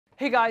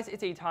Hey guys,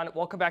 it's Eitan.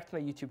 Welcome back to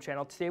my YouTube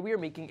channel. Today we are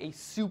making a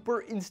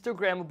super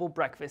Instagrammable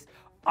breakfast,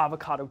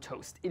 avocado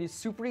toast. It is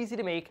super easy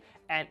to make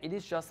and it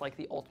is just like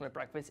the ultimate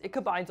breakfast. It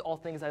combines all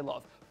things I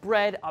love.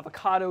 Bread,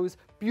 avocados,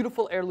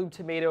 beautiful heirloom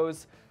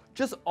tomatoes,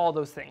 just all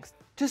those things.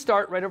 To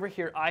start, right over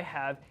here, I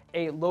have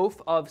a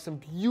loaf of some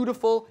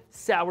beautiful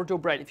sourdough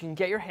bread. If you can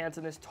get your hands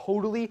on this,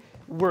 totally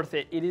worth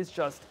it. It is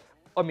just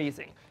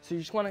amazing. So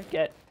you just want to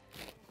get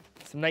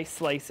some nice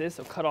slices,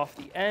 so cut off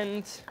the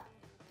end.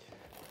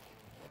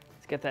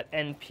 Get that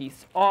end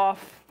piece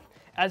off.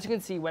 As you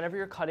can see, whenever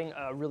you're cutting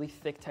a really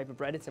thick type of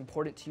bread, it's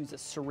important to use a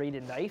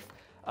serrated knife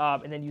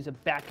and then use a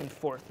back and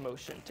forth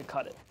motion to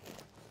cut it.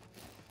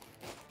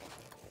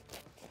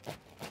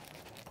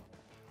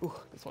 Ooh,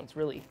 this one's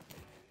really,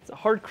 it's a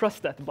hard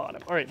crust at the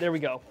bottom. All right, there we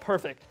go,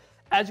 perfect.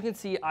 As you can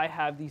see, I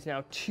have these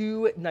now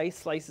two nice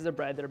slices of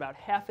bread that are about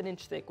 ½ an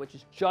inch thick, which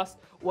is just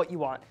what you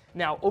want.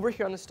 Now, over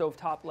here on the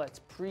stovetop, let's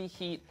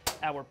preheat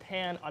our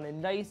pan on a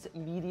nice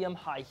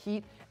medium-high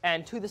heat.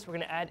 And to this, we're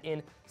gonna add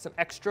in some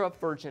extra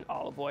virgin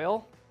olive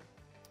oil.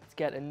 Let's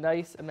get a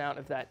nice amount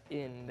of that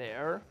in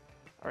there.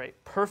 All right,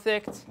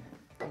 perfect.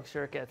 Make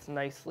sure it gets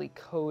nicely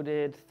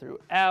coated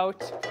throughout.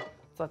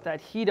 Let's let that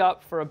heat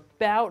up for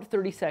about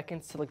 30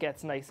 seconds till it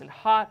gets nice and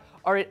hot.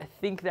 All right, I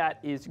think that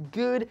is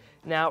good.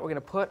 Now we're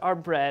gonna put our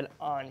bread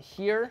on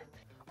here.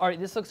 All right,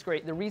 this looks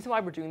great. The reason why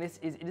we're doing this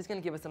is it is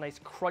gonna give us a nice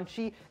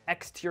crunchy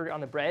exterior on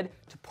the bread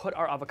to put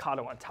our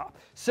avocado on top.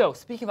 So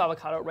speaking of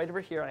avocado, right over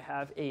here I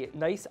have a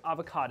nice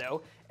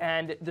avocado,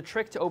 and the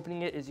trick to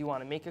opening it is you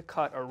wanna make a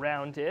cut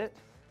around it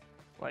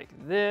like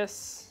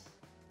this.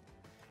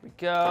 Here we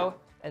go.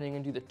 And then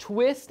you're gonna do the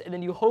twist, and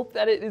then you hope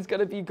that it is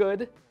gonna be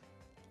good.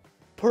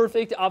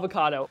 Perfect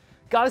avocado.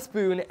 Got a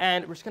spoon,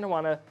 and we're just gonna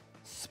wanna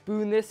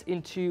spoon this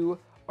into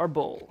our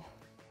bowl.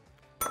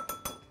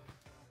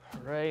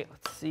 All right,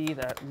 let's see,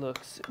 that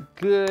looks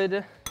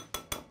good.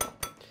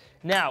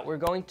 Now, we're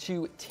going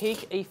to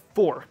take a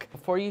fork.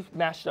 Before you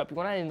mash it up, you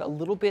want to add in a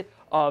little bit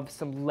of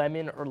some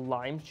lemon or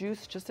lime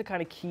juice just to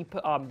kind of keep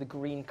the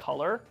green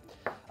color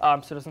so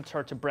it doesn't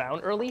start to brown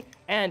early.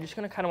 And you're just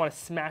going to kind of want to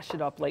smash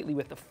it up lightly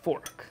with the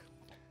fork.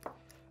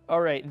 All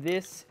right,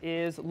 this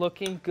is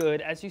looking good.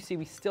 As you see,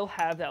 we still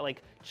have that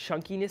like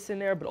chunkiness in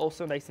there, but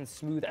also nice and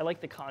smooth. I like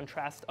the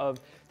contrast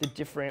of the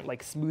different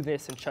like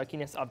smoothness and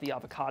chunkiness of the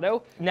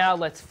avocado. Now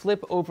let's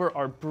flip over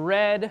our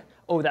bread.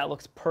 Oh, that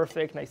looks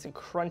perfect, nice and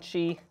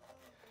crunchy.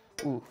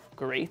 Ooh,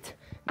 great.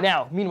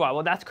 Now, meanwhile,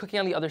 while that's cooking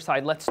on the other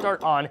side, let's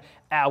start on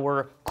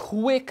our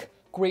quick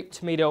grape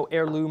tomato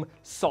heirloom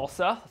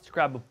salsa. Let's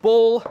grab a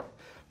bowl.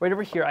 Right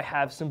over here, I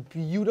have some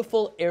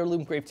beautiful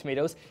heirloom grape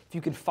tomatoes. If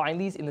you can find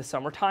these in the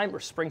summertime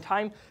or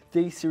springtime,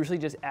 they seriously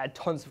just add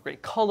tons of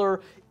great color,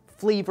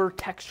 flavor,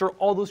 texture,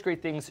 all those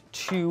great things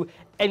to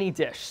any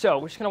dish. So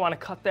we're just gonna wanna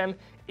cut them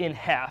in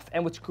half.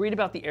 And what's great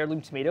about the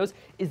heirloom tomatoes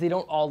is they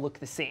don't all look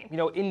the same. You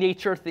know, in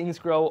nature, things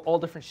grow all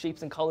different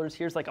shapes and colors.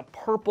 Here's like a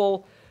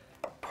purple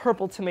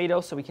tomato,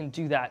 so we can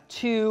do that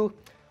too.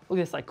 Look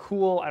at this, like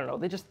cool, I don't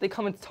know, they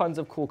come in tons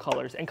of cool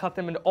colors and cut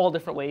them in all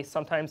different ways.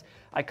 Sometimes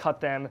I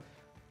cut them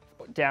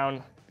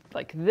down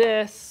like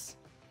this,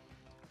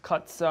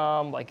 cut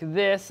some like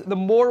this. The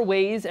more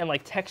ways and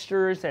like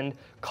textures and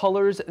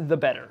colors, the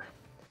better.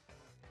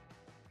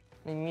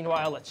 And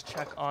meanwhile, let's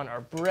check on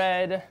our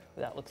bread.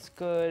 That looks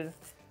good,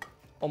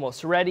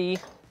 almost ready.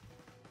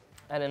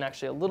 And then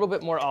actually a little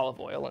bit more olive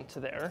oil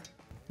into there.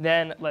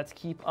 Then let's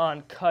keep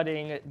on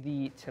cutting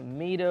the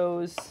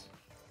tomatoes.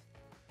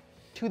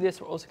 To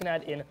this, we're also gonna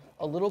add in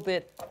a little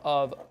bit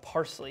of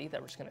parsley that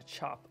we're just gonna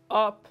chop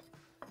up.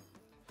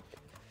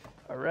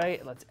 All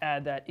right, let's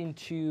add that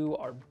into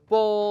our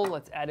bowl.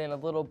 Let's add in a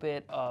little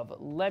bit of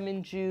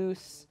lemon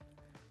juice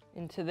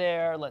into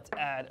there. Let's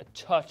add a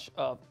touch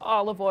of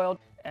olive oil,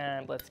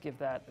 and let's give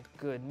that a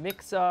good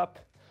mix up.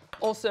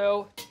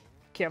 Also,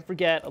 can't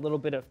forget a little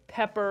bit of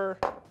pepper,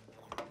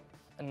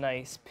 a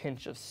nice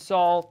pinch of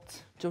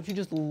salt. Don't you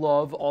just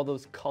love all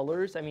those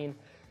colors? I mean,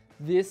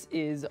 this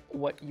is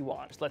what you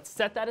want. So let's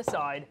set that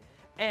aside,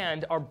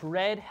 and our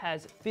bread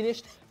has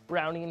finished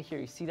browning in here.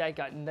 You see that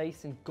got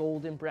nice and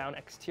golden brown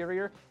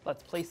exterior.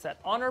 Let's place that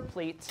on our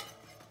plate.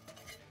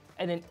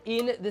 And then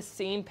in the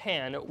same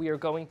pan, we are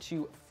going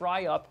to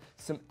fry up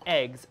some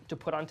eggs to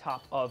put on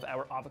top of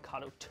our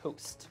avocado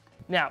toast.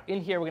 Now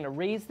in here, we're gonna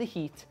raise the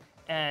heat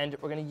and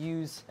we're gonna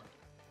use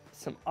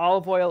some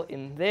olive oil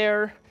in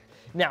there.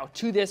 Now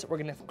to this, we're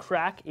gonna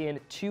crack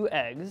in 2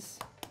 eggs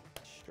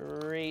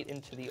straight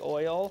into the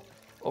oil.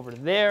 Over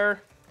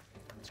there,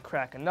 let's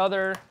crack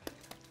another.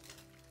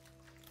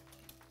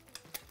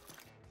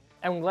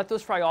 And we let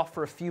those fry off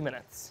for a few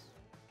minutes.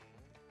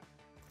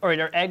 All right,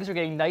 our eggs are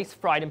getting nice,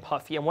 fried, and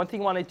puffy. And one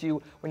thing you wanna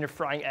do when you're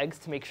frying eggs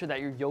to make sure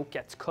that your yolk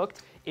gets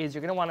cooked is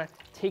you're gonna wanna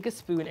take a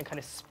spoon and kind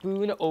of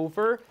spoon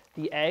over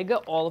the egg,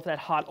 all of that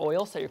hot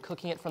oil, so you're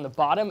cooking it from the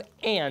bottom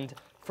and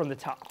from the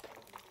top.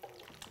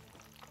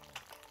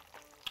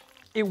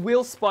 It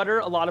will sputter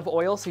a lot of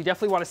oil, so you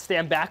definitely wanna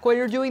stand back when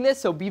you're doing this,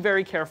 so be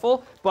very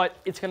careful, but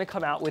it's gonna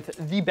come out with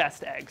the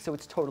best egg, so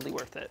it's totally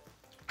worth it.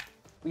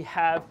 We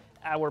have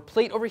our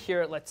plate over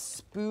here. Let's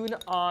spoon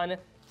on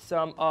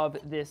some of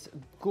this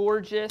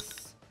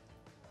gorgeous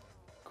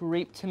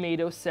grape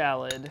tomato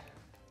salad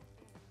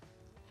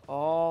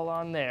all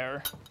on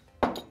there.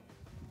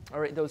 All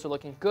right, those are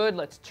looking good.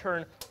 Let's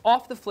turn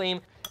off the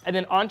flame. And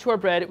then onto our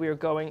bread, we are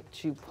going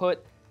to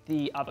put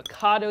the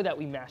avocado that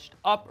we mashed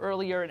up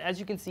earlier. And as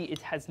you can see, it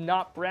has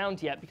not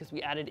browned yet because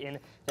we added in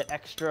that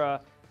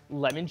extra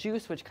lemon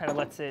juice, which kind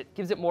of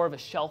gives it more of a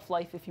shelf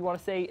life, if you want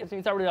to say. It's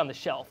not really on the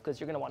shelf because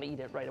you're going to want to eat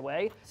it right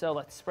away. So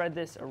let's spread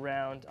this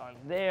around on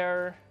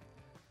there.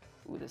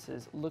 Ooh, this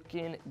is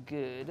looking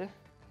good.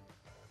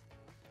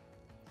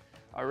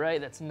 All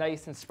right, that's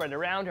nice and spread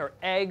around. Our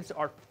eggs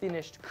are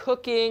finished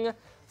cooking.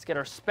 Let's get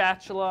our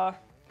spatula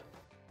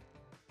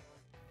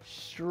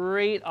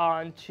straight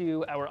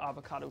onto our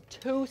avocado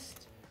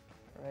toast.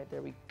 All right,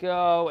 there we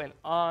go, and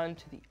on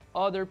to the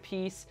other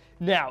piece.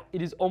 Now,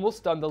 it is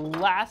almost done. The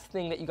last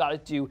thing that you gotta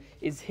do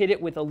is hit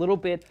it with a little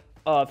bit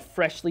of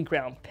freshly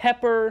ground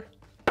pepper,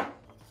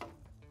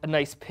 a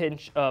nice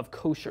pinch of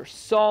kosher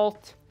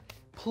salt,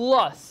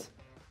 plus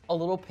a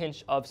little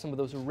pinch of some of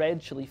those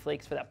red chili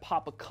flakes for that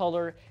pop of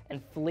color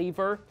and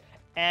flavor.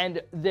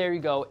 And there you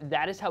go.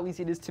 That is how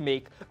easy it is to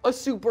make a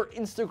super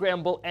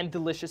Instagrammable and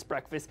delicious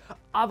breakfast.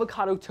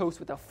 Avocado toast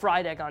with a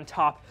fried egg on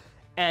top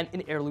and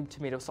an heirloom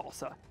tomato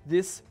salsa.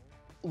 This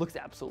looks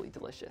absolutely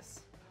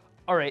delicious.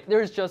 All right,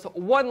 there's just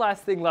one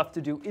last thing left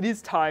to do. It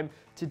is time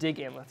to dig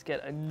in. Let's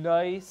get a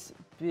nice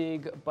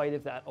big bite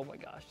of that. Oh my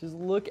gosh, just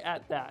look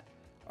at that.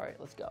 All right,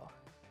 let's go.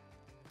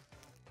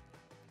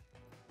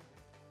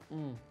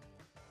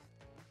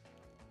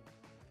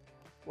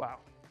 Wow.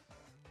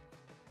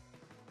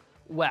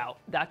 Wow,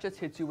 that just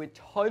hits you with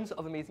tons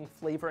of amazing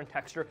flavor and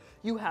texture.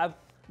 You have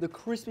the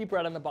crispy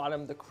bread on the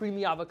bottom, the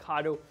creamy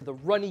avocado, the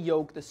runny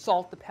yolk, the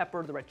salt, the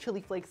pepper, the red chili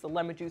flakes, the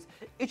lemon juice.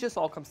 It just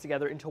all comes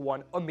together into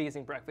one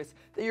amazing breakfast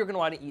that you're gonna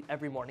want to eat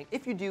every morning.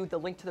 If you do, the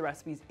link to the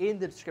recipes in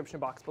the description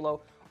box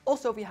below.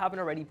 Also, if you haven't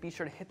already, be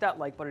sure to hit that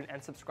like button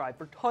and subscribe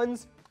for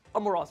tons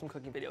of more awesome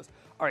cooking videos.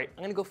 All right,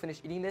 I'm gonna go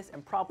finish eating this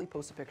and probably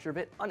post a picture of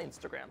it on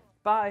Instagram.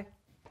 Bye.